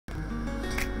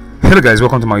Hello guys,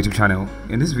 welcome to my YouTube channel.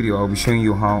 In this video I'll be showing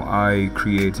you how I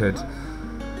created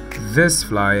this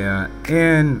flyer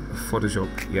in Photoshop.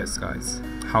 Yes guys,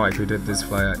 how I created this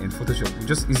flyer in Photoshop with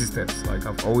just easy steps like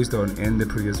I've always done in the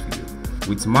previous video,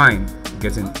 with mine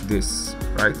getting this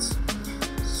right.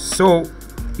 So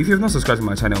if you have not subscribed to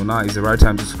my channel, now is the right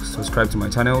time to subscribe to my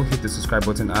channel. Hit the subscribe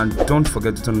button and don't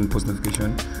forget to turn on the post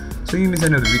notification so you miss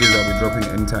any of the videos I'll be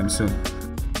dropping anytime soon.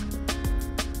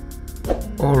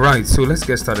 Alright, so let's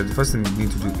get started. The first thing we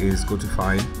need to do is go to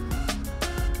File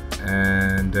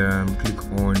and click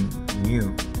on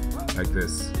New, like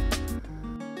this.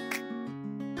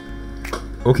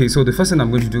 Okay, so the first thing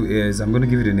I'm going to do is I'm going to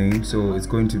give it a name. So it's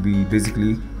going to be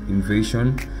basically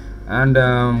Invasion,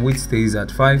 and width stays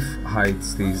at 5, height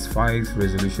stays 5,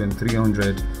 resolution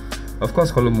 300, of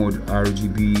course color mode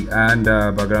RGB, and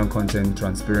background content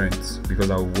transparent,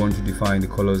 because I want to define the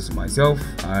colors myself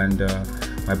and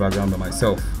my background by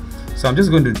myself. So I'm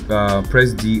just going to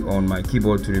press D on my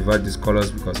keyboard to revert these colors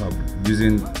because I'm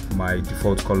using my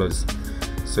default colors.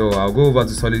 So I'll go over to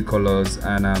solid colors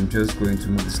and I'm just going to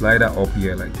move the slider up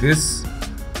here like this,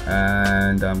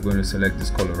 and I'm going to select this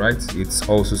color, right? It's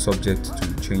also subject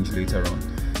to change later on,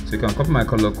 so you can copy my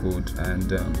color code and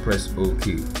press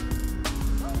OK.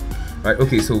 Right,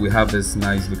 okay, so we have this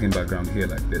nice looking background here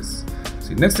like this.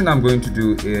 So next thing I'm going to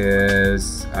do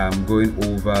is I'm going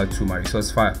over to my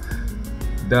resource file.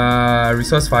 The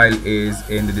resource file is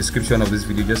in the description of this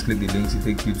video. Just click the links to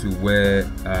take you to where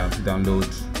to download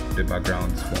the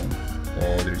background form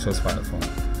or the resource file form.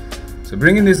 So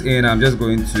bringing this in, I'm just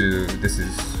going to, this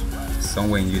is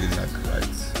somewhere in UDLAC,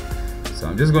 right? So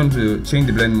I'm just going to change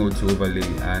the blend mode to overlay,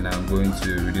 and I'm going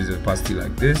to reduce the opacity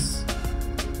like this,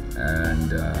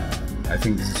 and I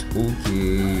think this is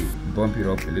okay. Bump it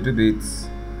up a little bit.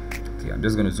 Okay, I'm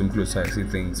just going to zoom close so I see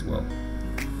things well.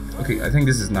 Okay, I think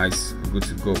this is nice. We're good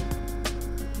to go.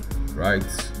 Right.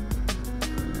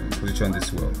 Position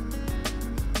this well.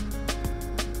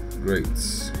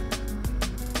 Great.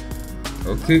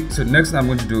 Okay, so next thing I'm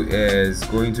going to do is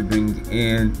going to bring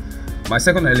in my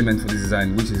second element for this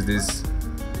design, which is this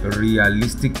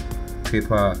realistic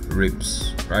paper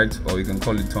rips, right? Or you can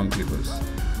call it torn papers.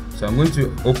 So I'm going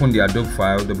to open the Adobe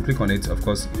file, double click on it. Of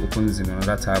course, it opens in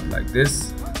another tab like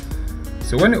this.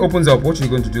 So when it opens up, what you're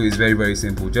going to do is very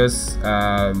simple. Just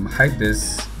hide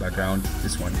this background,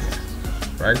 this one here,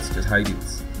 right? Just hide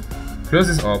it. Close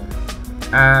this up,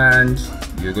 and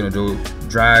you're going to do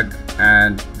drag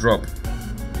and drop.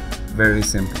 Very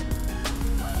simple.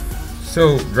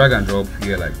 So drag and drop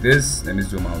here like this. Let me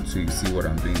zoom out so you see what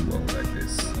I'm doing well like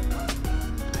this.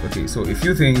 Okay, so a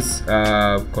few things.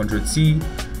 Ctrl T.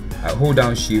 I hold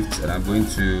down shift and I'm going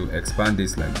to expand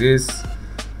this like this.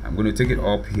 I'm going to take it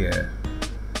up here,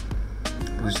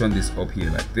 position this up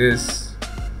here like this.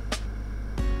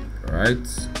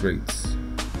 Alright, great.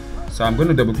 So I'm going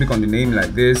to double click on the name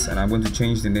like this, and I'm going to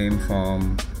change the name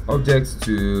from object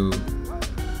to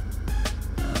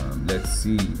let's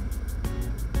see,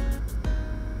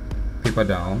 paper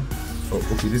down. Oh,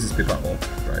 okay, this is paper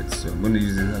up, right? So I'm going to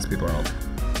use it as paper up.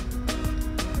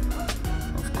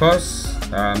 Of course,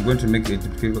 I'm going to make a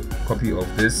duplicate copy of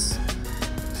this,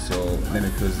 so let me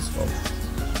close this up.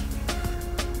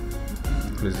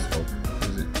 Close this up.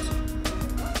 Close it.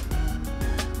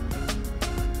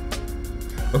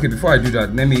 Okay, before I do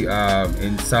that, let me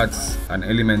insert an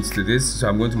element to this. So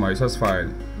I'm going to my resource file.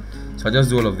 So I just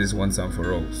do all of this once and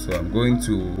for all. So I'm going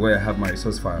to where I have my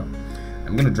resource file.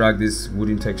 I'm going to drag this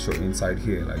wooden texture inside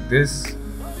here like this,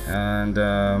 and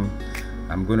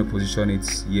I'm going to position it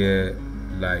here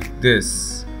like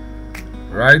this,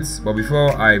 right? But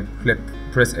before I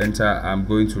press enter, I'm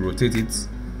going to rotate it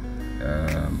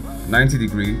 90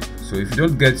 degrees. So if you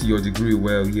don't get your degree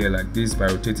well here like this by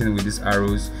rotating with these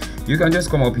arrows, you can just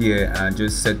come up here and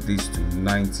just set this to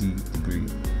 90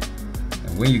 degrees.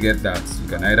 And when you get that, you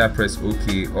can either press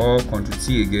OK or Ctrl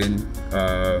T again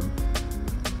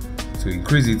to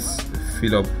increase it,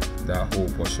 fill up that whole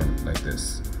portion like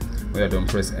this. When you're done,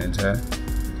 press enter.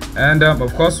 And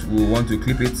of course we want to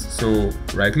clip it, so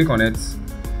right click on it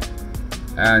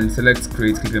and select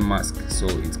create clipping mask, so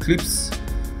it clips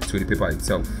to the paper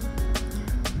itself.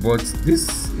 But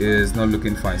this is not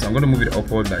looking fine, so I'm going to move it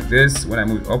upward like this. When I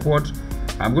move it upward,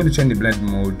 I'm going to change the blend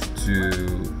mode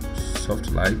to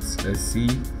soft light. Let's see,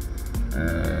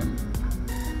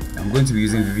 I'm going to be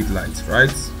using vivid light,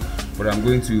 right? But I'm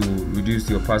going to reduce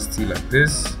the opacity like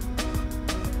this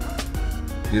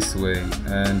way,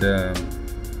 and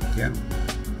yeah,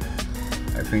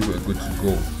 I think we're good to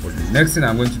go. But the next thing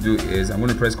I'm going to do is I'm going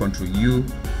to press Ctrl U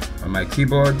on my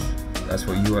keyboard. That's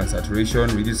for hue and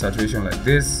saturation. Reduce saturation like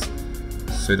this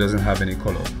so it doesn't have any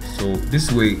color. So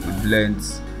this way it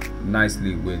blends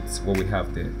nicely with what we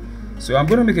have there. So I'm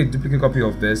going to make a duplicate copy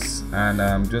of this, and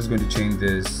I'm just going to change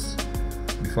this.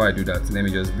 Before I do that, let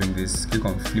me just bring this, click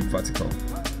on flip vertical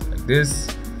like this,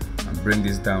 and bring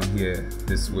this down here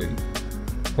this way.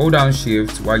 Hold down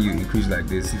shift while you increase like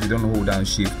this. If you don't hold down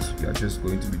shift, you are just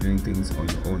going to be doing things on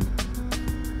your own,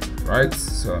 right?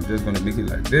 So I'm just going to make it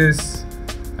like this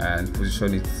and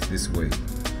position it this way.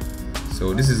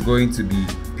 So this is going to be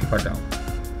paper down,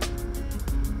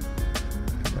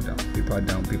 paper down, paper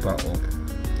down, paper up.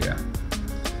 Yeah,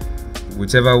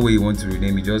 whichever way you want to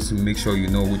rename it, just to make sure you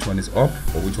know which one is up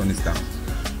or which one is down,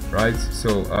 right?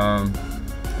 So I'm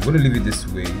going to leave it this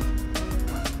way.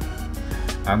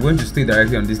 I'm going to stay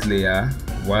directly on this layer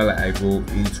while I go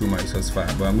into my source file,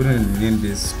 but I'm going to rename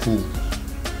this school,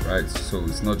 right? So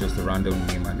it's not just a random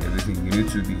name and everything. You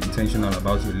need to be intentional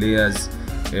about your layers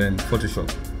in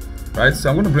Photoshop, right? So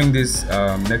I'm going to bring this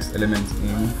next element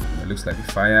in. It looks like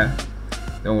a fire.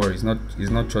 Don't worry, it's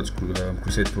not Church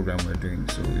Crusade program we're doing,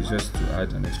 so it's just to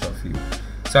add an extra feel.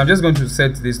 So I'm just going to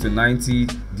set this to 90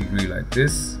 degree like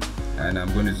this, and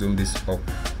I'm going to zoom this up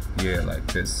here like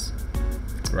this,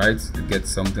 right, to get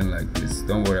something like this.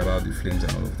 Don't worry about the flames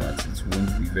and all of that, it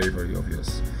won't be very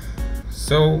obvious.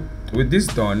 So with this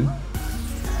done,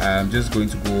 I'm just going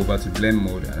to go over to blend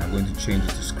mode, and I'm going to change it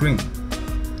to screen.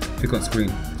 Click on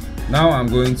screen. Now I'm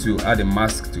going to add a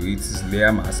mask to it. It's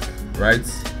layer mask, right?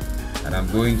 And I'm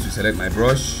going to select my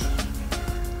brush,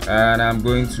 and I'm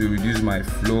going to reduce my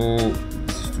flow.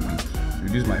 This is too big.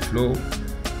 Reduce my flow to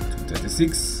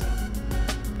 36,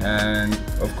 and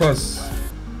of course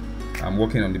I'm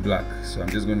working on the black, so I'm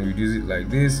just going to reduce it like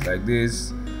this,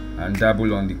 and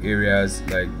dabble on the areas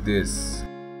like this.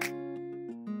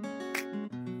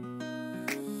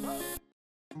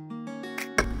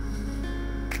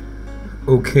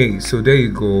 Okay, so there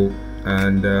you go,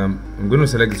 and I'm going to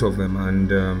select the two of them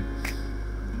and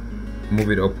move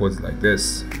it upwards like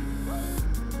this.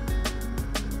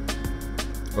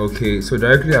 Okay, so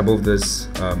directly above this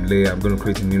layer, I'm going to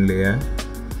create a new layer,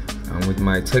 and with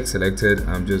my text selected,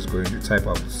 I'm just going to type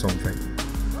out something,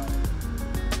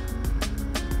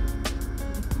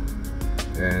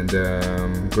 and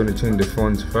I'm going to change the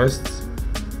font first.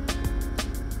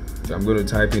 So I'm going to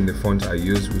type in the font I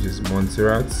use, which is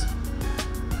Montserrat,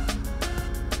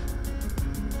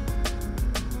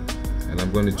 and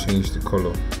I'm going to change the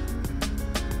color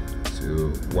to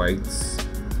white.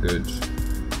 Good.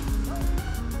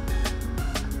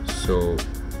 So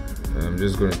I'm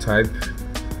just going to type,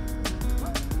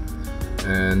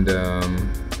 and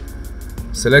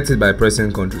select it by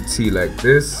pressing Ctrl T like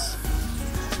this.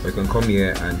 I can come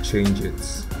here and change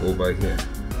it over here.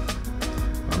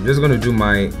 I'm just going to do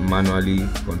my manually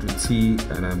Ctrl T,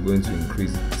 and I'm going to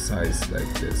increase the size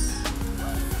like this.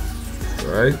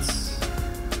 Alright,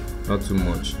 not too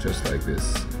much, just like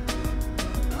this.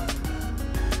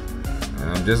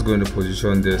 I'm just going to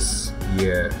position this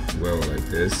here well like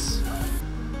this.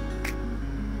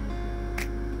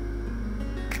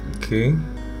 Okay,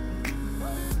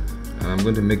 and I'm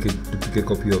going to make a duplicate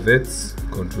copy of it,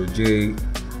 Ctrl J,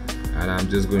 and I'm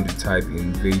just going to type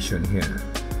invasion here.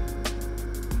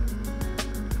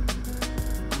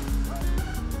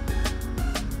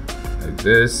 Like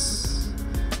this,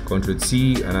 Ctrl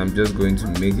T, and I'm just going to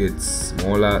make it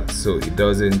smaller so it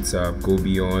doesn't go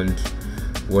beyond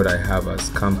what I have as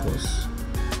campus.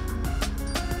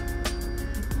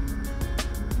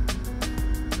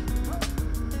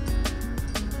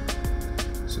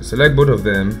 So select both of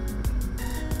them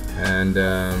and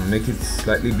make it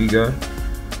slightly bigger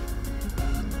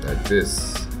like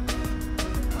this.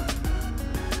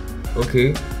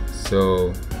 Okay,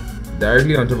 so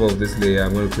directly on top of this layer,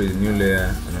 I'm going to create a new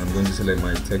layer, and I'm going to select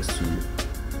my text tool,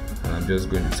 and I'm just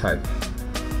going to type.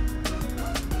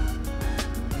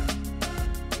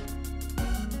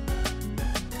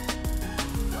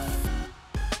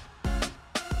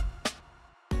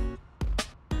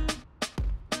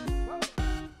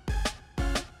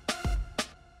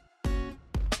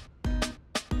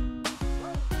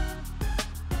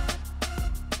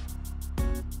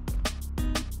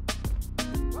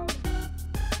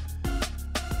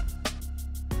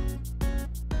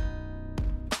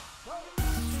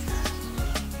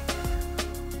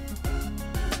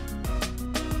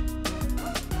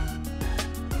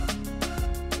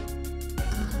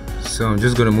 So I'm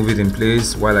just going to move it in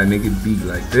place while I make it big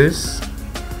like this.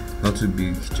 Not too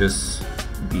big, just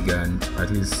big, and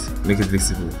at least make it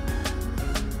visible.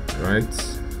 Right?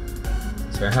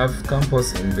 So I have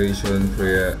campus invasion,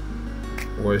 prayer,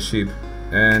 worship,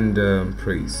 and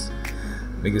praise.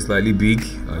 Make it slightly big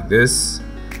like this,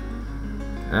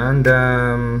 and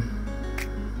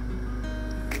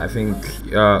I think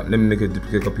let me make a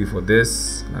duplicate copy for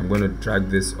this. I'm going to drag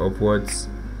this upwards,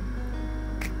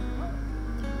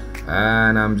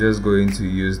 and I'm just going to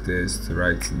use this to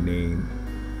write name.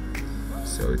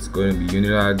 So it's going to be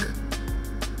Unilag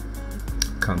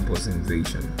Campus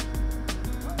Invasion,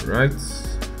 right?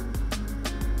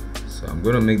 So I'm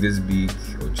going to make this big,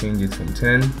 or change it from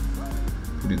 10,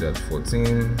 put it at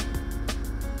 14.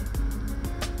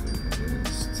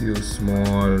 It's still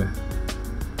small.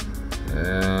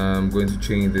 I'm going to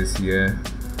change this here,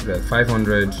 put it at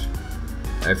 500.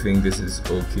 I think this is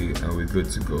okay, and we're good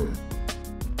to go.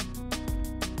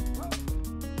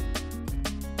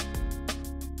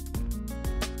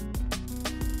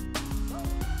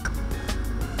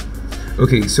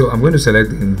 Okay, so I'm going to select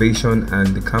the invasion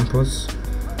and the campus.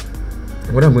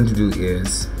 What I'm going to do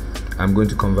is I'm going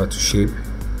to convert to shape.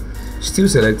 Still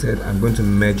selected, I'm going to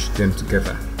merge them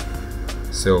together.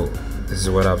 So this is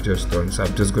what I've just done. So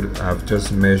I've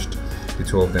just merged the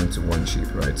two of them to one shape,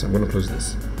 right? So I'm going to close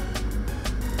this.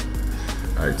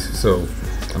 Alright, so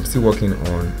I'm still working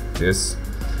on this.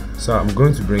 So I'm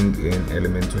going to bring in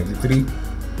element 23.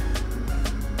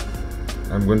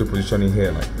 I'm going to position it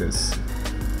here like this.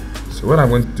 So what I'm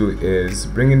going to do is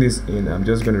bringing this in, I'm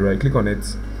just going to right click on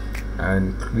it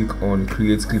and click on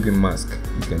create clipping mask.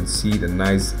 You can see the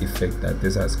nice effect that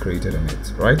this has created on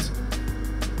it, right?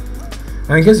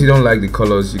 And in case you don't like the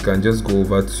colors, you can just go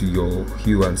over to your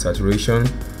hue and saturation.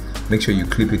 Make sure you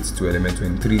clip it to element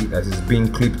 23 that is being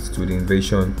clipped to the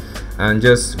invasion, and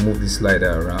just move the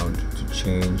slider around to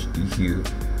change the hue,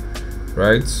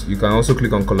 right? You can also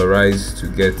click on colorize to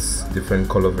get different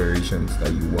color variations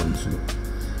that you want to.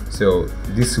 So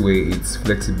this way it's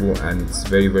flexible and it's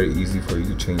very, very easy for you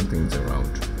to change things around,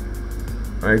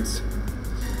 right?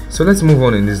 So let's move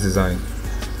on in this design.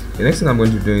 The next thing I'm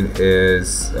going to be doing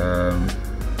is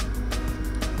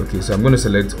okay, so I'm going to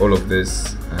select all of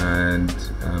this and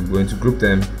I'm going to group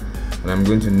them, and I'm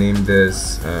going to name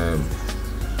this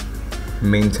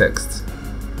main text,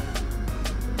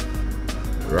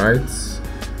 right?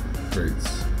 Great.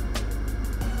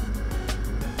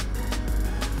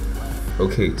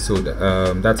 Okay, so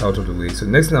that's out of the way. So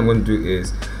the next thing I'm going to do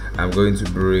is I'm going to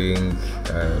bring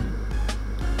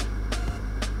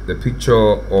the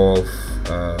picture of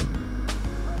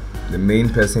the main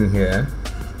person here,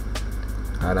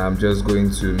 and I'm just going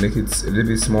to make it a little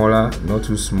bit smaller, not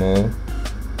too small.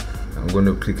 I'm going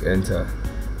to click enter.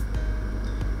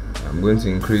 I'm going to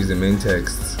increase the main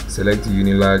text, select the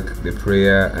Unilag, the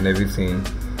prayer and everything,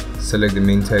 select the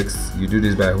main text. You do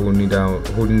this by holding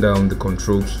down the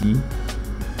control key,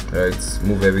 right?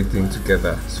 Move everything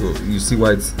together. So you see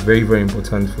why it's very, very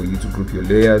important for you to group your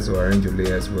layers or arrange your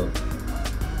layers well.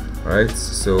 Right,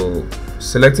 so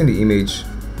selecting the image,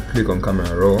 click on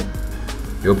camera raw,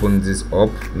 you open this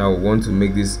up. Now we want to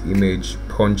make this image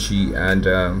punchy and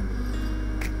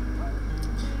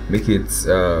make it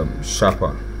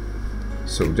sharper.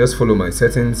 So just follow my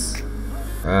settings.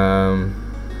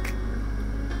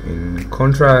 In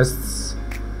contrasts,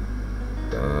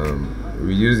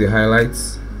 reduce the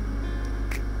highlights,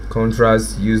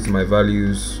 contrast, use my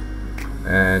values,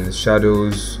 and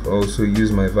shadows, also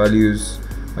use my values.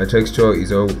 My texture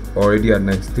is already at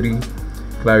 93,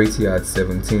 clarity at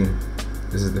 17.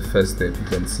 This is the first step. You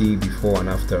can see before and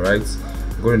after, right?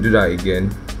 I'm going to do that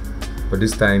again, but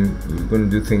this time we're going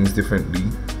to do things differently.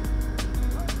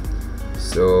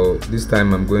 So this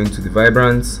time I'm going to the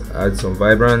vibrance, add some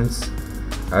vibrance,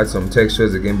 add some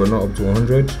textures again, but not up to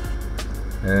 100.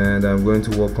 And I'm going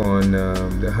to work on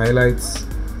the highlights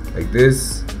like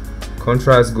this.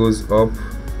 Contrast goes up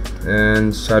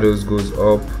and shadows goes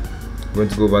up. I'm going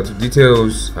to go over to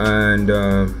details and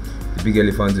the big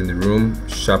elephant in the room,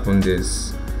 sharpen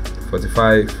this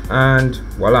 45, and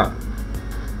voila,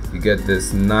 you get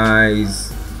this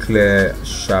nice clear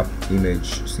sharp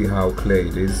image. See how clear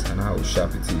it is and how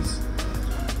sharp it is,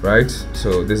 right?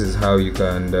 So this is how you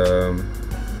can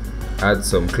add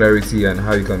some clarity and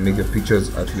how you can make your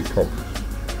pictures actually pop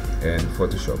in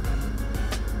Photoshop.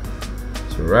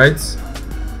 So right,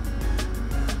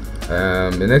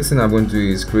 the next thing I'm going to do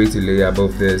is create a layer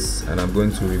above this, and I'm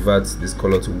going to revert this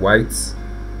color to white.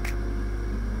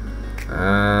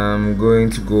 I'm going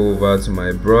to go over to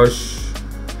my brush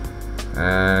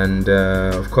and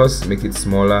of course make it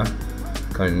smaller.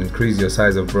 You can increase your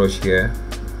size of brush here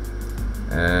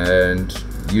and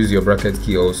use your bracket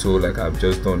key also, like I've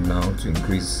just done now, to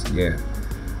increase.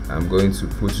 I'm going to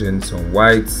put in some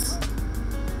whites,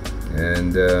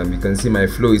 and you can see my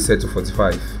flow is set to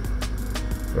 45,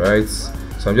 right?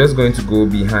 So I'm just going to go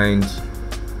behind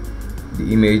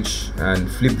the image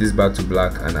and flip this back to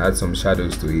black and add some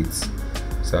shadows to it.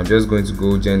 So I'm just going to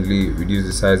go gently, reduce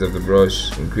the size of the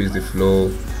brush, increase the flow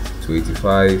to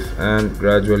 85, and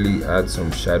gradually add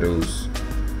some shadows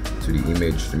to the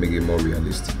image to make it more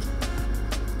realistic.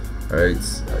 Alright,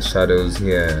 shadows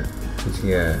here, put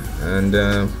here, and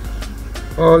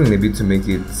all in a bit to make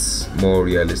it more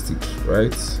realistic.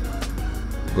 Right,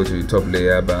 go to the top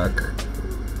layer, back,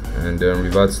 and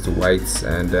revert to whites,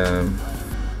 and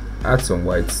add some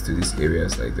whites to these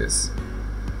areas like this.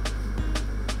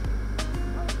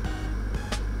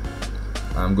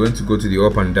 I'm going to go to the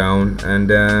up and down, and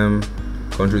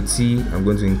Ctrl T, I'm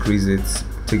going to increase it,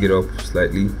 take it up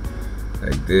slightly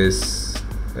like this,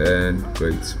 and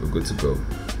great, we're good to go.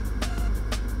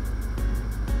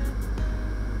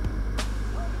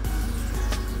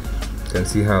 You can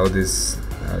see how this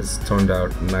has turned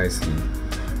out nicely.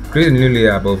 Create a new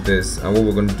layer above this, and what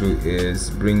we're going to do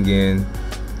is bring in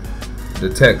the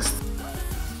text.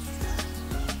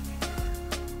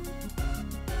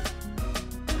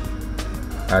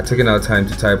 I've taken our time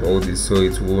to type all this so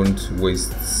it won't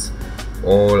waste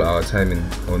all our time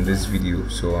on this video.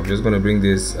 So I'm just going to bring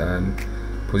this and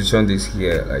position this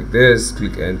here like this,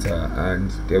 click enter,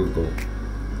 and there we go.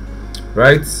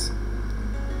 Right,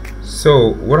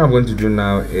 so what I'm going to do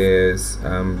now is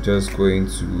I'm just going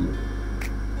to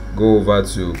go over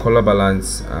to color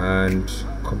balance and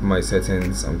copy my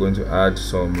settings. I'm going to add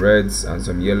some reds and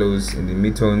some yellows in the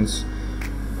midtones.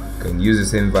 You can use the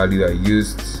same value I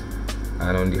used.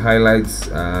 And on the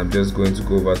highlights, I'm just going to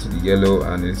go over to the yellow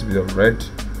and a little bit of red.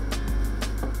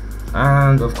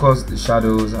 And of course the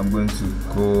shadows, I'm going to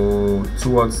go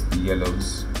towards the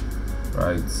yellows,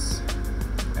 right,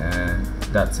 and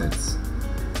that's it.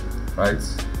 Right,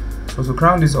 so to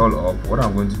crown this all up, what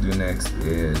I'm going to do next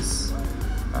is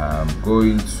I'm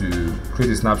going to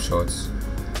create a snapshot.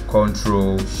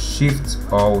 Ctrl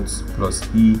Shift Alt plus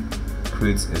E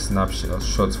creates a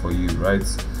snapshot for you. Right,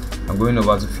 I'm going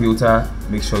over to filter,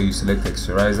 make sure you select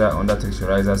texturizer. Under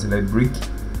texturizer, select brick,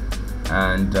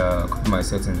 and copy my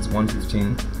settings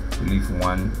 115, relief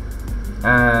 1,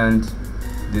 and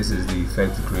this is the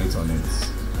effect to create on it.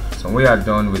 So when we are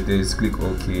done with this, click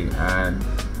OK, and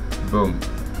boom,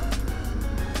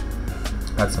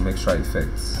 add some extra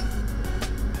effects.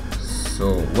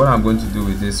 So what I'm going to do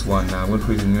with this one now, I'm going to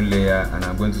create a new layer, and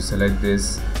I'm going to select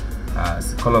this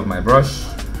as the color of my brush,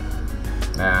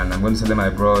 and I'm going to select my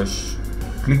brush,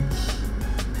 click,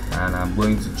 and I'm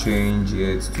going to change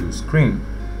it to screen.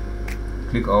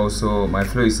 Click also, my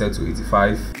flow is set to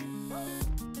 85.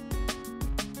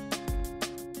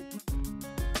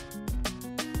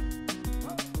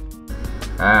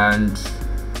 And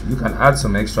you can add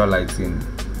some extra lighting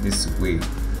this way.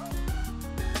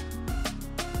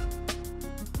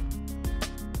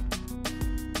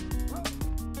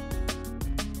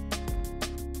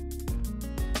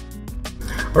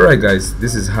 Alright guys,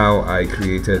 this is how I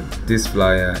created this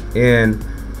flyer in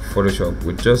Photoshop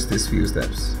with just these few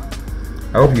steps.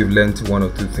 I hope you've learned one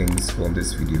or two things from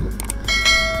this video.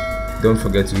 Don't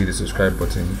forget to hit the subscribe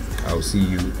button. I'll see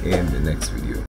you in the next video.